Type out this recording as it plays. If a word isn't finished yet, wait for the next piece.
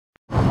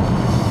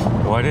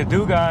What it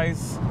do,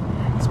 guys?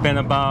 It's been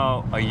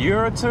about a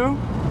year or two.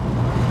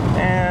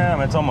 Damn,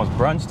 it's almost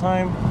brunch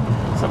time.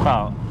 It's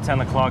about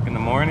 10 o'clock in the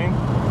morning.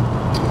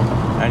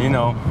 And you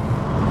know,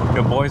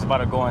 your boy's about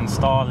to go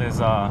install his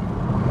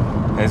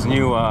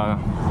new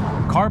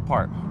car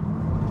part.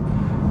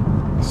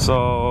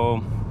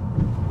 So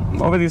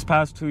over these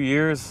past 2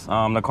 years,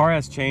 the car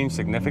has changed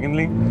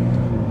significantly.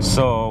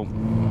 So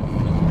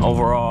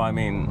overall, I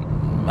mean,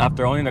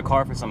 after owning the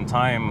car for some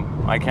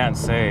time, I can't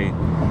say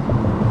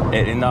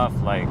it enough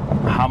like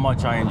how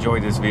much I enjoy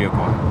this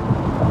vehicle.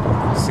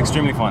 It's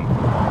extremely fun.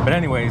 But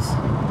anyways,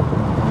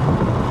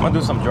 I'm gonna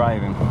do some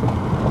driving.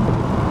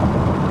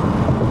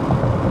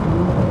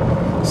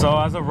 So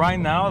as of right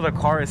now, the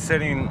car is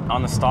sitting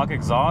on the stock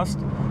exhaust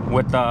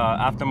with the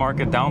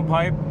aftermarket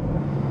downpipe,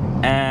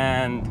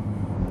 and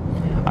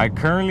I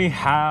currently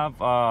have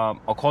a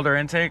colder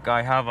intake.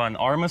 I have an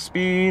Arma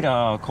Speed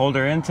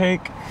colder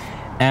intake,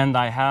 and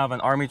I have an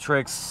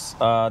Armitrix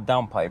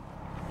downpipe.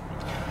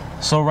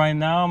 So right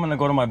now I'm gonna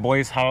go to my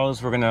boy's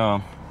house. We're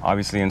gonna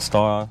obviously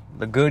install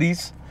the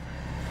goodies,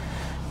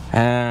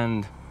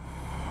 and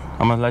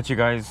I'm gonna let you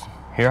guys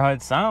hear how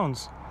it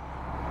sounds.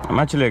 I'm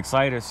actually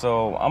excited,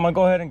 so I'm gonna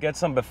go ahead and get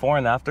some before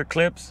and after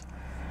clips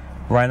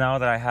right now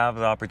that I have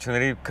the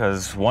opportunity,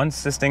 because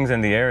once this thing's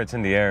in the air, it's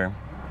in the air.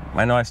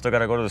 I know I still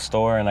gotta go to the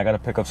store and I gotta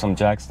pick up some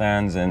jack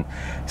stands and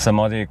some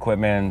other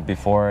equipment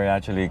before I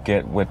actually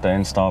get with the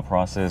install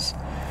process.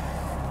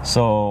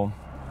 So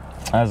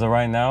as of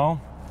right now,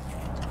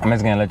 I'm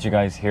just gonna let you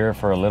guys hear it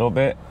for a little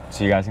bit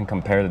so you guys can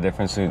compare the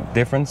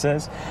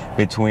differences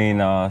between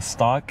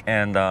stock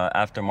and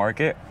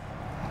aftermarket.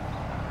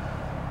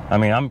 I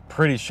mean, I'm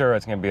pretty sure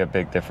it's gonna be a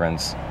big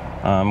difference.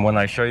 When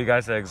I show you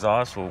guys the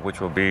exhaust, which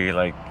will be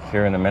like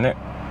here in a minute,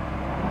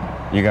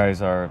 you're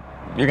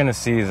gonna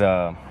see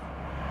the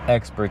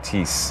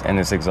expertise in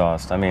this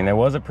exhaust. I mean, it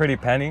was a pretty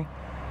penny,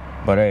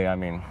 but hey, I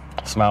mean,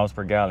 miles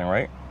per gallon,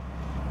 right?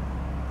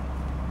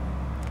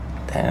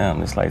 Damn,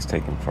 this light's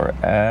taking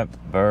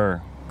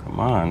forever. Come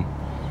on.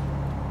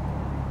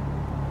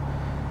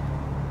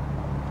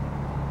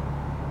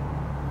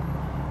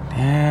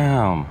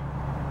 Damn.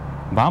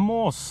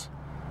 Vamos.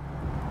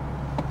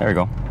 There we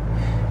go.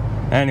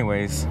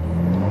 Anyways, so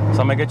I'm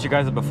gonna get you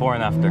guys a before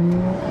and after.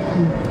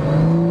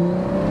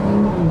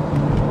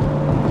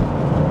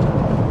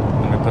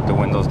 Let me put the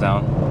windows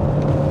down.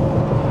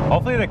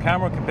 Hopefully the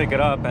camera can pick it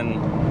up, and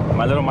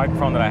my little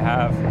microphone that I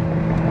have.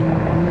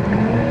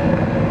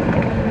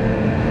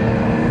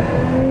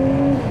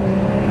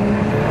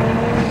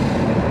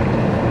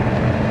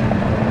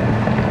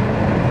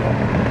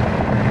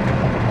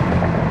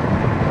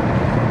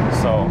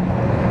 So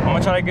I'm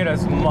gonna try to get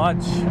as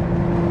much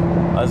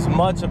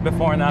of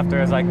before and after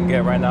as I can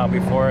get right now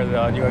before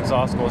the new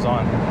exhaust goes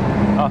on.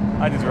 Oh,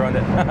 I just ruined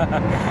it.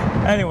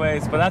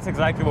 Anyways, but that's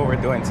exactly what we're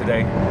doing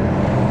today.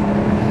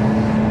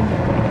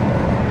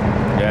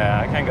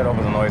 Yeah, I can't get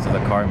over the noise that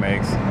the car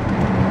makes.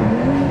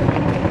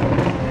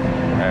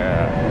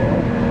 Yeah.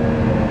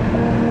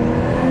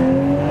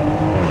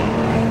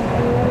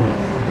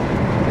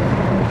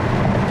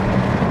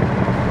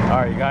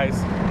 Alright, you guys.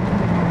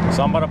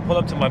 So I'm about to pull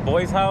up to my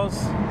boy's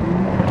house,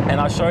 and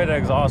I'll show you the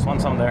exhaust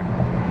once I'm there.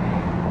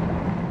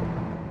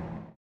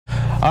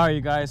 Alright,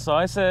 you guys, so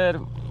I said,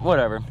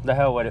 whatever, the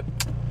hell with it.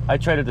 I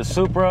traded the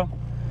Supra,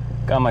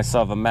 got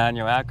myself a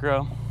manual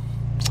Acura.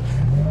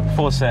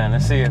 Full send,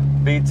 let's see it,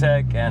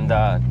 VTEC and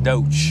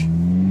Dodge.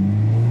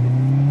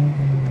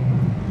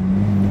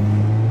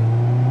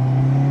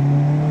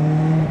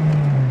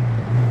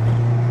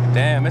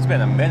 Damn, it's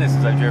been a minute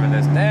since I've driven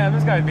this. Damn,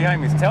 this guy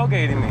behind me is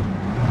tailgating me.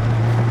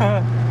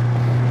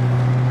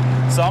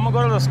 So I'm gonna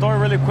go to the store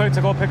really quick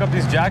to go pick up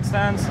these jack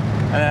stands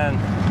and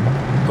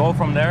then go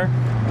from there.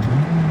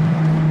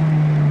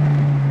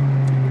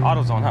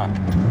 AutoZone, huh?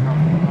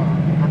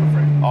 Harbor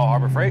Freight. Oh,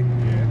 Harbor Freight?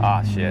 Yeah.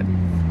 Ah, shit.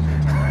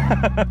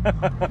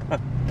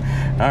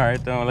 All right,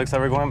 then it looks like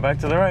we're going back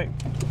to the right.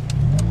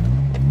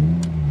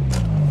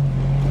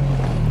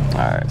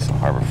 All right, so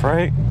Harbor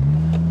Freight.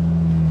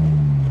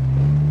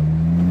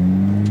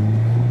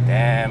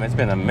 Damn, it's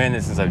been a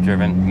minute since I've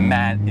driven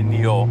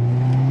manual.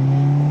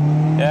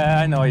 Yeah,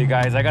 I know, you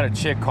guys. I got a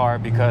chick car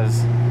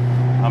because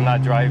I'm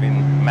not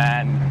driving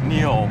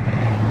manual.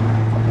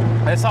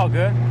 It's all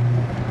good.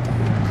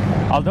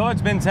 Although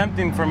it's been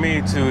tempting for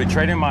me to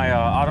trade in my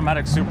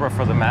automatic Supra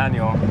for the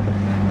manual,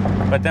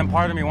 but then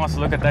part of me wants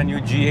to look at that new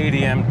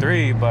G80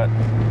 M3, but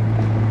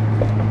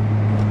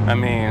I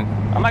mean,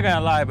 I'm not gonna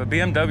lie, but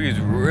BMW is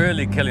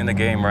really killing the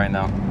game right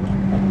now.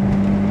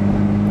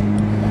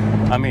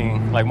 I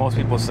mean, like most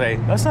people say,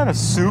 that's not a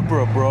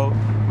Supra, bro.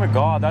 Oh my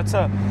God, that's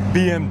a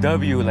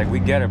BMW. Like, we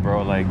get it,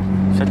 bro. Like,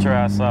 shut your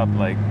ass up.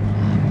 Like,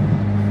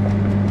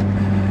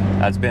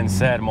 that's been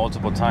said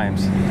multiple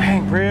times.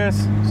 Dang,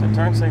 Prius, some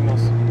turn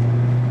signals.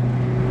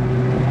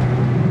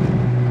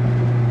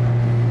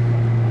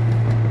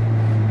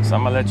 So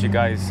I'm gonna let you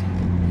guys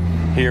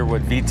hear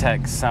what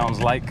VTEC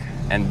sounds like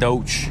and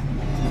Dodge.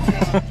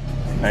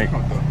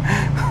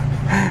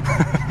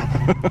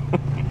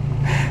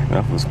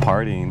 Enough was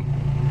partying.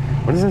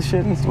 What does this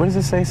shit? What does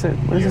it say?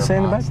 What does it say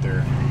in the back?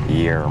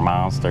 You're a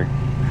monster.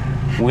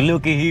 Well,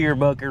 looky here,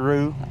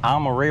 Buckaroo.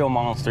 I'm a real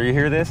monster. You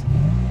hear this?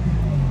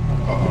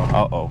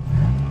 Uh-oh.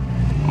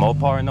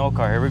 Mopar, no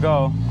car. Here we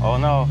go. Oh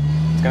no,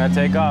 it's gonna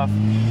take off.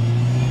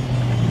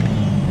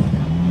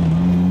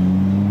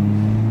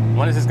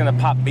 When is this gonna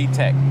pop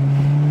VTEC?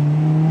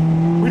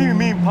 What do you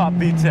mean pop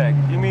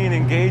VTEC? You mean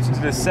engage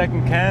into the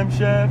second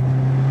camshaft?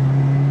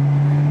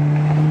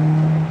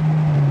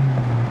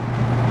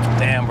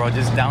 Damn, bro,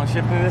 just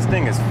downshifting this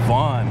thing is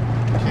fun.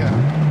 Yeah.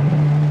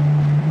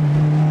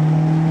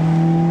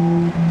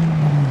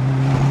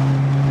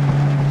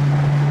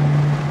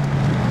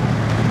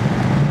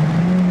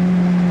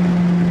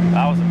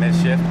 That was a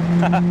misshift.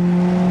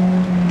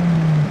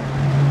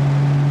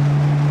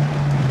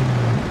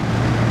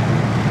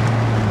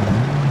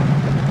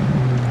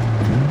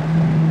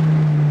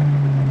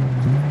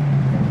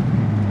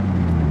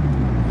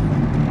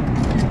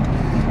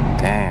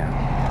 Damn,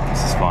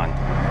 this is fun.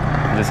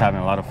 I'm just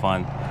having a lot of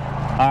fun.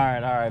 All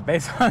right,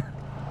 based on,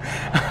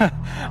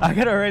 I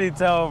can already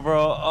tell,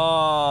 bro.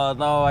 Oh,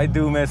 no, I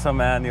do miss a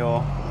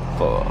manual.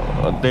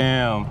 Oh,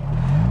 damn.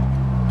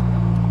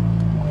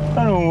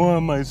 I don't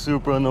want my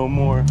Supra no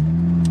more.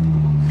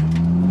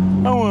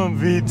 I want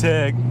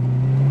VTEC.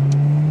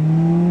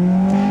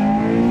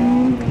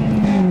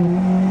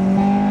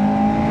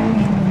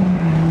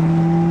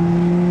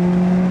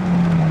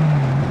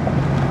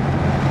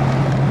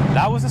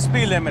 That was the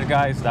speed limit,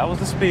 guys. That was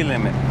the speed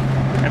limit.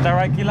 Ain't that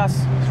right, Kilas?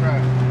 That's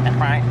right. That's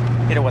right.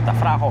 Hit it with the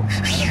frajo. If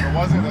it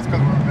wasn't, that's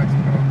because we're in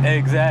Mexico.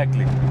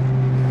 Exactly.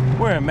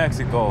 We're in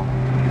Mexico.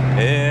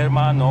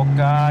 Hermano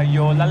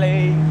cayó la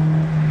ley.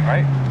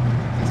 Right?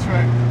 That's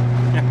right.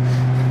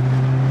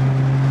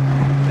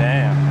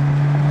 Damn.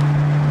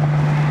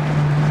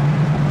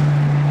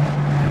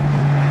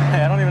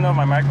 Hey, I don't even know if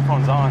my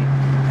microphone's on.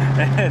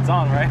 It's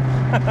on, right?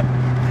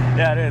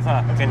 Yeah, it is,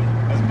 huh?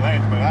 That's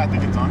blank, but I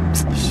think it's on.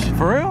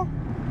 For real?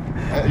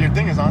 Your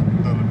thing is on,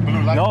 the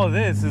blue light. No,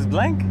 this is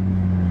blank.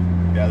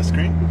 Yeah, the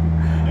screen.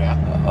 Yeah.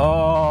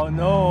 Oh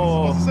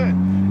no. What's it supposed to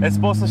say? It's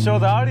supposed to show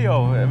the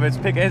audio. If it's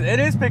it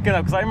is picking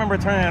up because I remember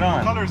turning it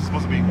on. What color is it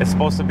supposed to be? It's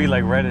supposed to be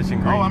like reddish and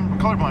green. Oh, I'm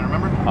colorblind,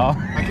 remember? Oh.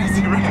 I can't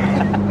see red.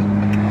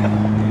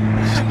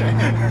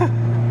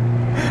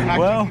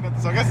 Well.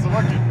 So I guess it's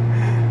working.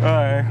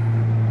 Alright.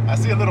 I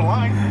see a little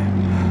line.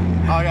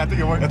 Oh yeah, I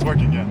think it's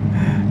working, yeah.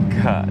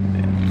 God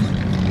damn.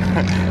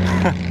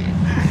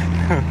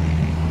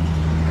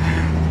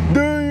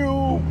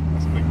 Damn.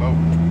 That's a big boat.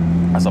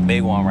 That's a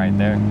big one right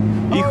there.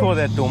 Hijo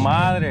de tu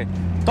madre.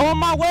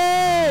 Toma,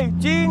 güey.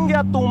 Chingue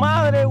a tu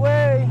madre,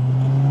 güey.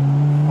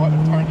 What a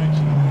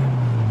tarnation.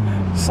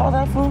 Saw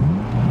that fool?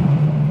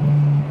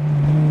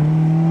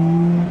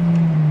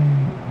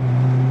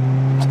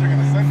 They're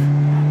gonna send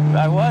it.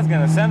 I was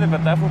gonna send it,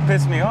 but that fool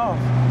pissed me off.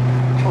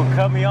 Fool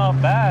cut me off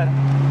bad.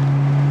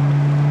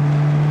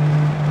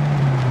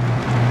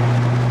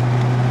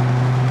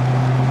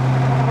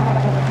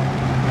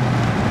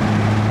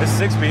 It's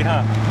 6 speed,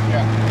 huh?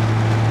 Yeah.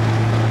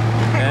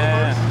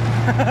 Yeah.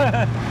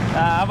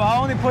 I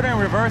only put it in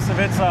reverse if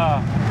it's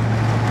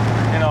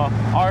you know,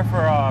 R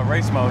for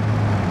race mode.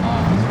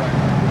 That's right.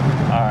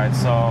 All right,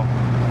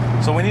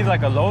 so we need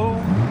like a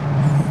low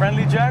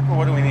friendly jack, or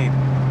what do we need?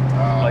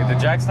 Like the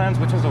jack stands,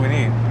 which ones do we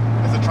need?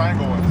 It's the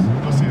triangle ones.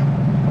 You'll see them.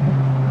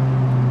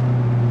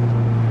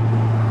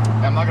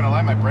 I'm not gonna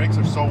lie, my brakes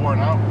are so worn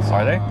out. So,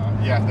 Are they?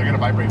 Yeah, they're gonna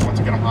vibrate once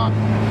you get them hot.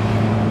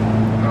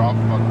 They're all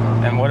fucked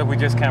up. And what if we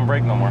just can't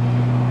brake no more?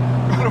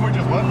 What if we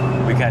just what?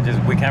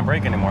 We can't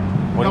brake anymore.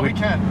 What No, we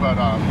can't, but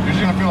you're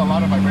just gonna feel a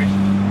lot of vibration.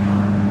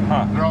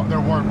 Huh? They're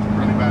warped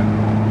really bad.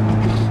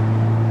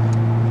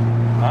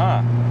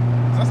 Ah.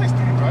 Does that say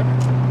student driver?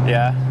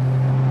 Yeah.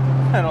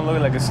 I don't look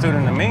like a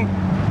student to me.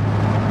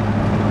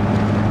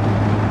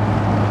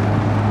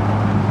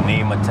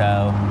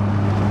 Nematell.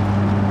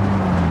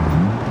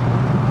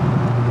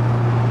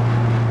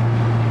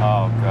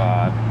 Oh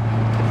God.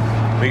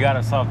 We got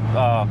ourselves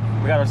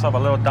a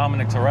little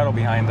Dominic Toretto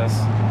behind us.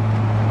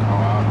 Oh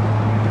wow.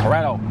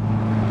 Toretto,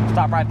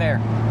 stop right there.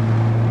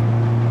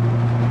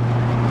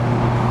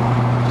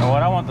 And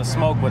what I want to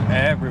smoke with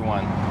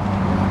everyone.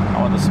 I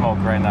want to smoke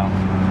right now.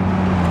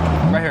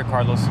 Right here,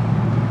 Carlos.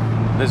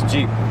 This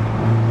Jeep.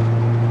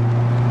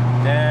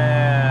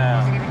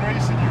 Damn. Wasn't even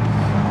racing you.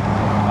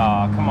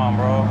 Aw, come on,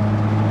 bro.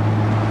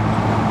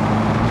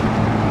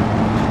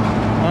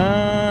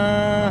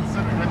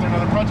 Right there,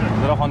 another project.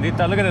 Little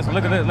Hondita. Look at this.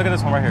 Look at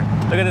this one right here.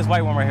 Look at this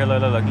white one right here.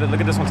 Look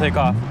at this one take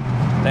off.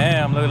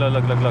 Damn. Look.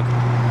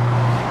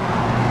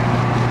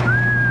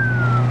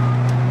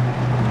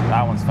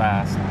 That one's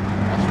fast.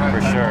 That's right.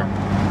 For sure.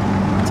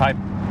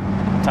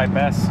 Type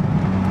S.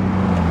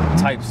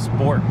 Type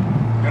Sport.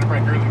 You gotta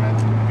brake early, man.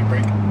 You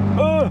brake.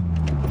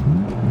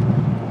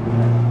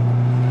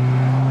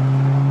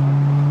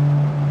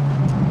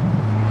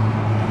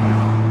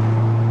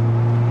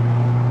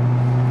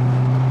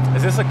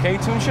 Is this a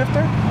K-tune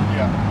shifter?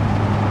 Yeah.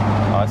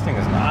 Oh, this thing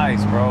is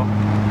nice, bro.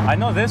 I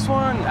know this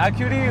one,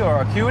 Acuity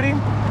or Acuity.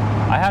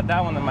 I had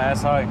that one in my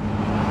SI.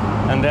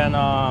 And then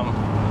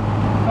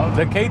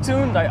The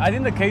K-Tune, I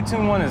think the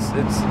K-Tune one is,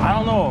 I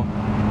don't know.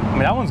 I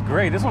mean, that one's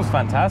great. This one's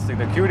fantastic.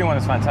 The Acuity one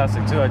is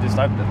fantastic too.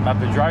 I've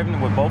been driving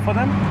with both of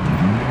them.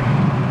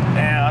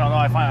 And I don't know,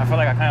 I feel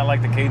like I kind of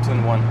like the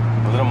K-Tune one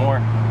a little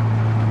more.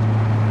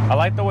 I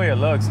like the way it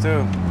looks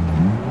too.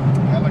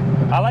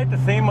 I like the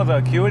theme of the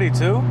Acuity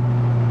too,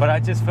 but I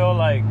just feel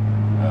like,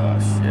 oh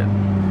shit.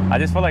 I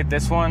just feel like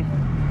this one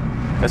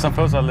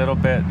feels a little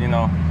bit, you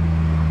know,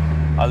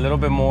 a little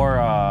bit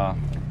more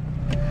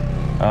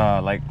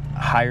like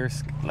higher,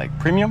 like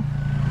premium.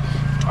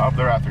 Oh,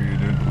 they're after you,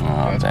 dude.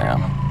 Oh,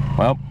 damn.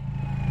 Well,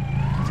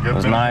 it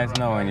was nice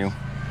knowing you.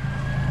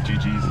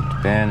 GG's.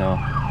 Been a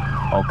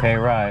okay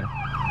ride.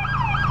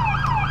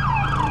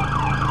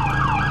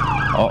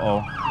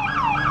 Uh-oh.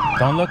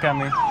 Don't look at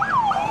me.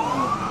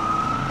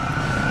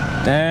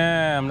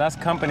 Damn, that's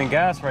company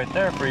gas right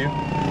there for you.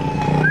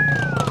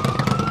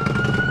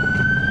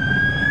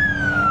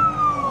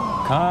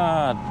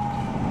 God.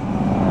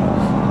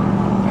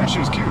 Yeah, she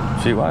was cute.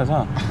 She was,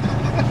 huh?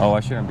 Oh, I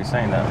shouldn't be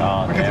saying that.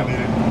 Oh,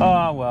 damn.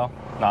 Oh, well.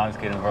 No, I'm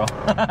just kidding, bro.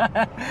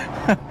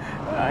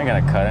 I ain't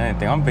gonna cut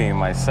anything. I'm being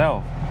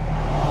myself.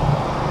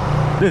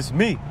 This is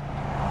me.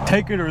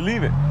 Take it or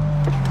leave it.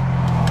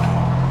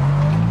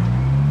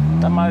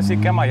 Esta madre sí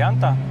quema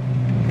llanta.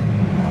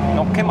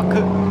 No quema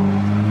cut.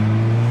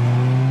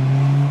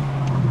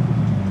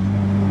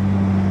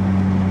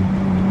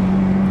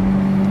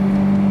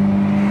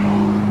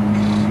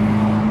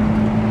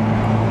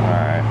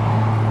 Alright.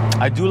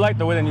 I do like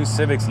the way the new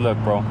Civics look,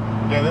 bro.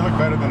 Yeah, they look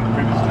better than the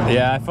previous gen.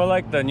 Yeah, I feel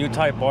like the new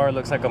Type R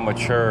looks like a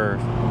mature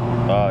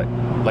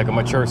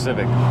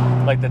Civic.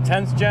 Like the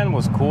 10th gen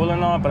was cool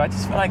and all, but I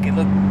just feel like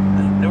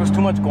there was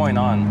too much going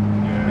on,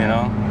 you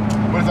know?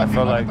 What is that, I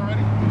feel like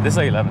already? this is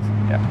the 11th,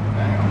 yeah.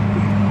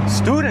 Damn.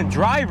 Student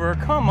driver,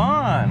 come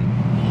on.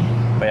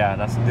 But yeah,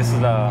 this is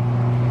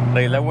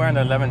we're in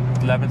the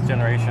 11th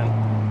generation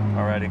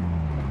already.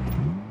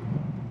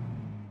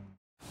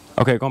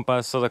 Okay,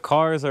 compas, so the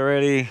car is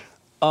already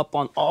up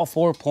on all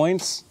 4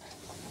 points.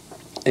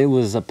 It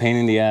was a pain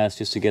in the ass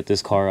just to get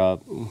this car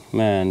up.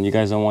 Man, you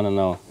guys don't want to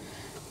know.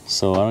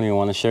 So I don't even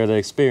want to share the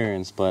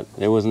experience, but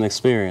it was an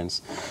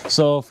experience.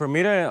 So for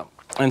me to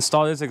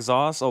install this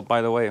exhaust, oh,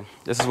 by the way,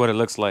 this is what it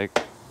looks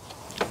like.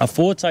 A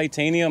full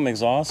titanium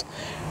exhaust.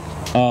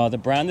 The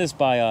brand is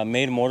by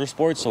Made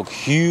Motorsports, so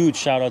huge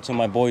shout out to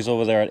my boys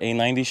over there at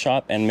A90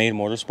 shop and Made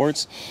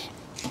Motorsports.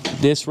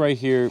 This right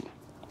here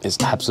is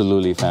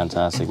absolutely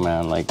fantastic,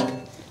 man. Like,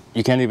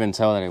 you can't even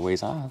tell that it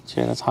weighs,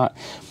 shit, that's hot.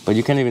 But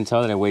you can't even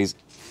tell that it weighs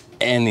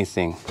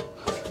anything.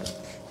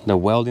 The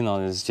welding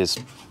on it is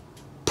just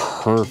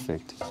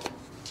perfect.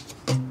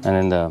 And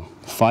then the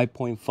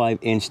 5.5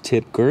 inch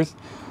tip girth.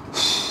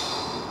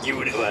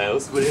 What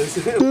else?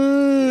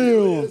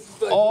 Damn!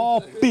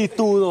 Oh,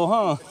 pitudo,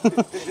 huh?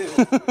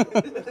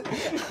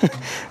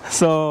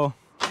 So,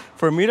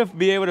 for me to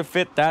be able to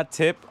fit that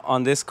tip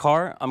on this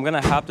car, I'm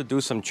gonna have to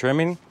do some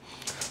trimming.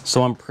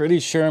 So I'm pretty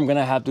sure I'm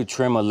gonna have to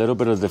trim a little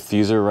bit of the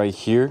diffuser right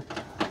here,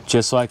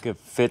 just so I could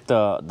fit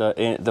the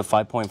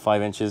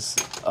 5.5 inches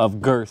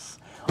of girth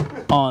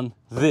on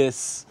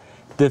this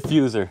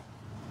diffuser.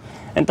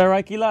 Ain't that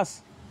right,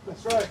 Kilas?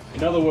 That's right.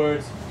 In other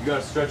words, you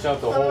gotta stretch out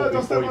the hole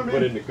before you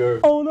put it in the curve.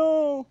 Oh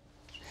no!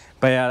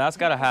 But yeah, that's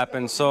gotta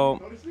happen.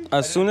 So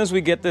as soon as we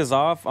get this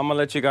off, I'm gonna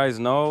let you guys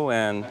know,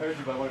 and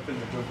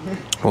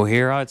we'll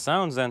hear how it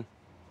sounds then.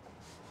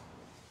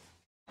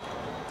 Oh,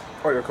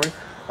 you're recording?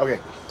 Okay,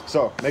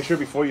 so make sure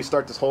before you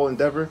start this whole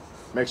endeavor,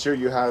 make sure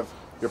you have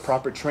your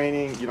proper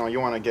training. You know, you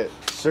want to get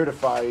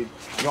certified.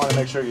 You want to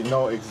make sure you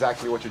know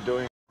exactly what you're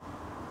doing.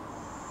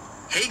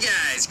 Hey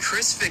guys,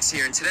 Chris Fix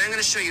here, and today I'm going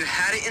to show you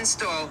how to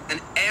install an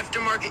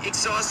aftermarket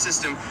exhaust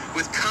system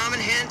with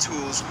common hand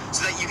tools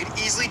so that you can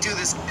easily do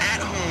this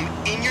at home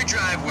in your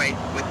driveway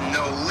with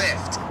no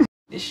lift.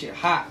 This shit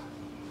hot.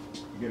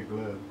 You get a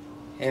glove.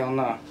 Hell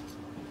no.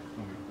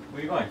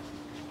 Where are you going?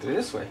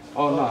 This way.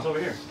 Oh, no. It's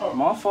over here. Oh,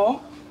 my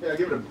fault. Yeah,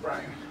 give it to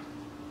Brian.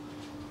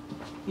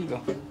 Here you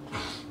go.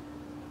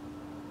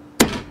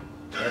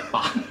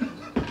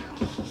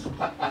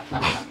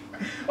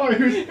 Oh,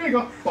 here you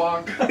go.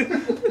 Bonk.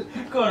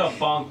 Go to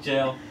bonk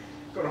jail.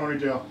 Go to Honey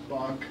Jail.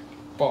 Bonk.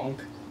 Bonk.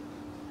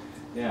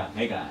 Yeah,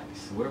 hey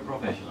guys, we're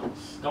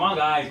professionals. Come on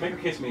guys, make her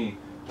kiss me.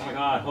 Oh my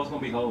god, hoes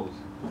gonna be hoes.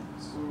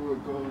 So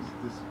it goes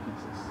this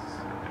pieces.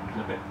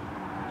 Flip it.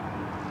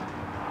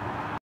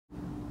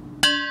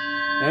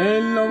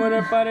 En nombre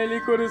del Padre, el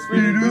Hijo y del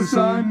Espíritu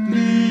Santo.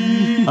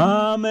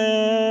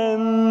 Amén.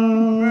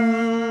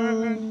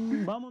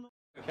 Vámonos.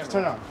 Just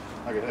turn it on.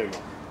 Okay, there you go.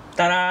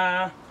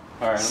 Ta-da!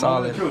 Alright,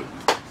 Solid.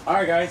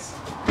 Alright guys.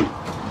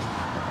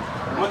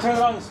 I'm gonna turn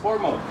it on in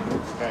sport mode.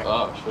 Okay.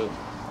 Oh, shit.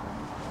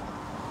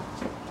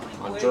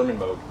 On German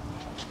mode.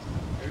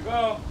 Here we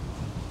go.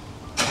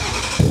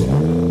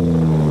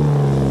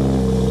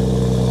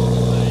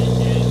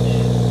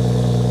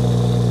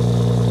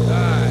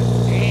 God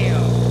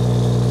damn.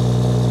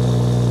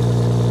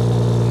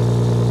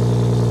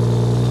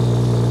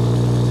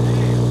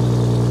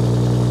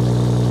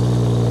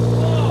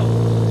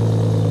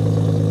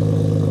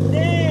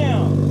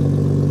 Damn!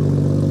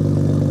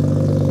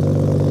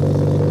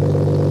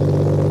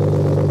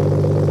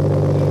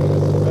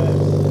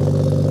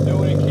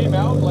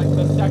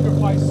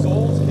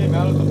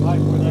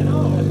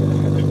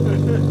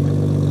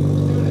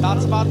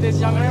 nuts about this,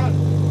 young man.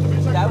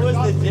 That was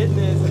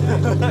legitness.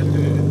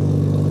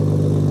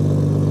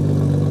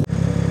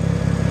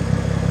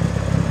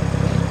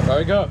 There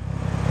we go.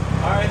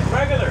 All right, it's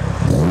regular.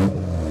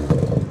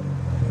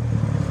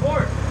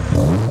 Sport.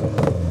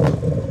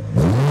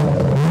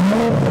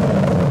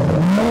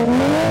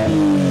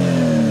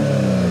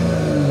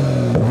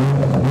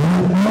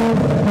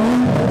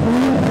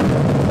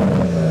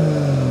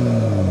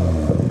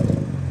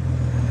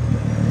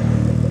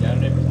 Yeah,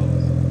 neighbor's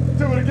house.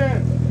 Do it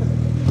again.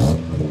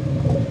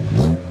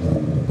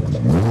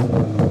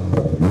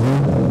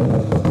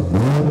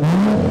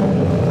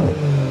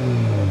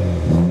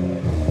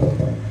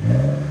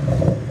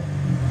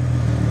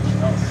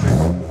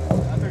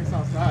 That thing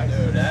sounds nice.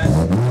 Dude, that.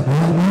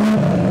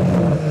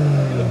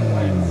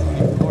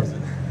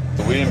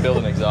 So we didn't build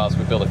an exhaust,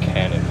 we built a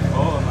cannon.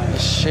 Oh my.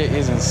 This shit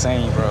is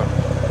insane, bro.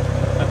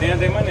 At the end of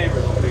the day, my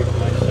neighbors will pay for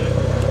my shit.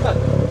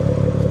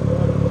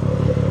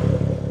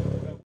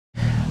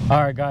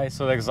 All right, guys.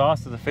 So the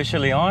exhaust is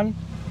officially on.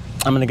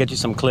 I'm gonna get you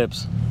some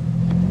clips.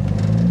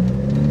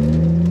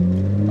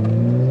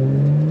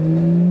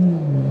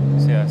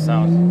 See how it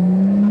sounds.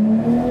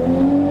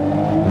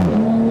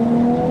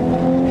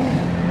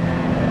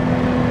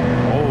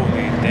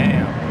 Holy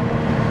damn.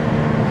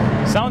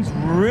 Sounds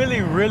really,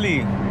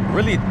 really,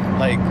 really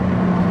like,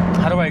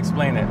 how do I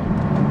explain it?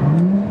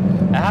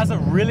 It has a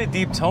really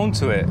deep tone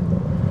to it.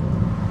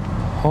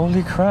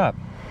 Holy crap.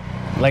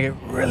 Like it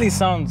really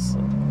sounds.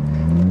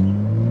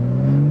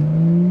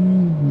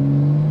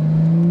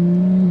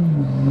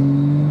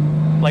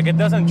 Like it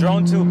doesn't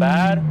drone too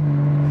bad.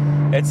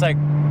 It's like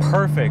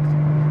perfect.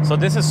 So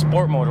this is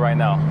sport mode right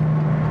now.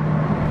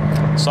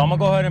 So I'm gonna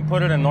go ahead and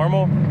put it in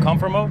normal,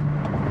 comfort mode.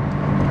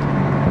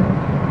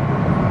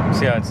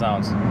 See how it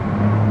sounds.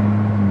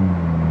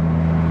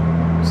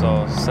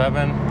 So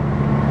 7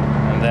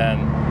 and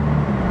then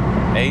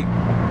 8.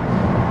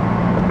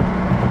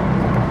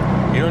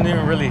 You don't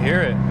even really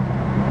hear it.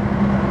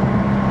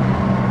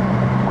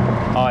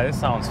 Oh, this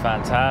sounds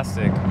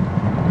fantastic.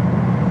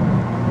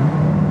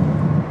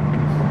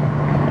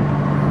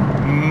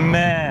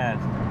 Man.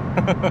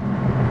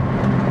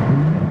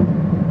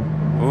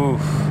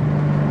 Oof.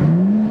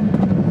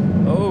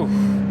 Oof.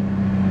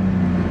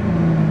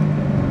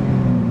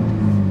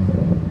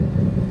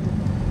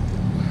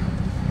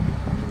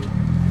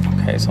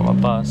 Okay, so I'm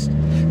gonna bust.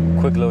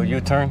 Quick little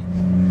U-turn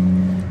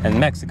in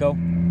Mexico.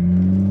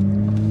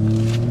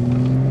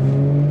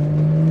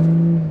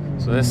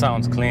 So this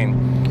sounds clean.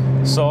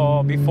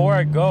 So before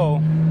I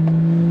go,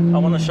 I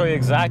want to show you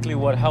exactly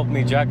what helped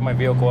me jack my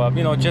vehicle up.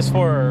 You know, just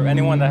for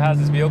anyone that has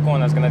this vehicle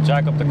and that's gonna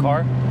jack up the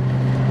car.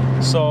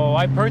 So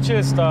I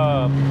purchased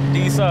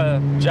these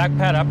jack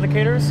pad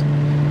applicators.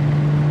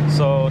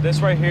 So this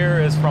right here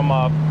is from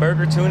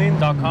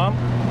burgertuning.com.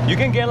 You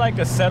can get like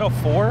a set of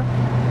 4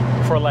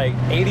 for like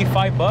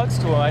 85 bucks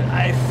to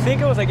I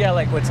think it was like, yeah,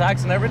 like with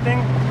tax and everything,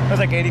 it was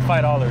like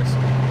 $85.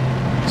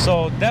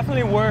 So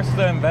definitely worth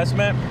the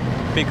investment,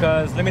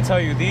 because let me tell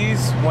you,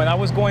 these, when I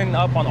was going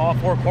up on all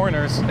 4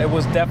 corners, it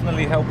was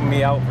definitely helping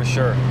me out for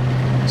sure.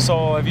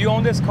 So if you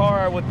own this car,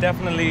 I would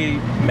definitely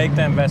make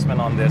the investment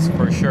on this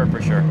for sure,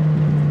 for sure.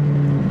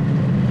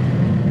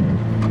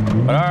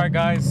 But all right,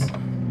 guys.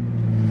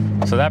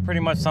 So that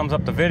pretty much sums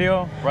up the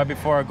video. Right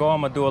before I go,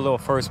 I'm gonna do a little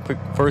first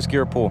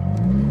gear pull.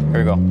 Here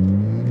we go.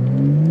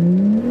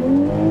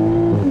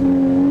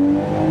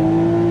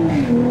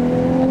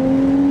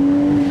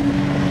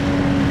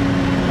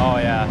 Oh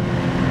yeah,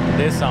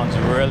 this sounds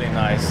really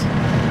nice.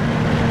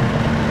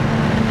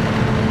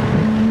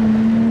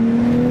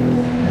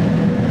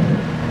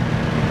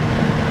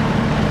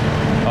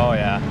 Oh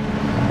yeah,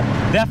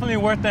 definitely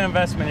worth the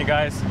investment, you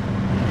guys.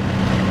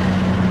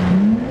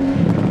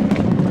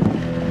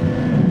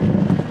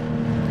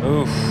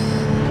 Oof.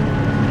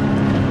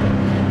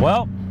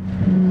 Well,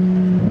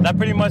 that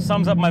pretty much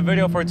sums up my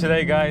video for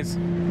today, guys.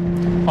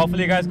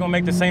 Hopefully you guys gonna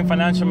make the same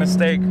financial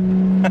mistake.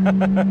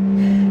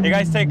 You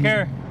guys take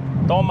care.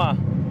 Toma.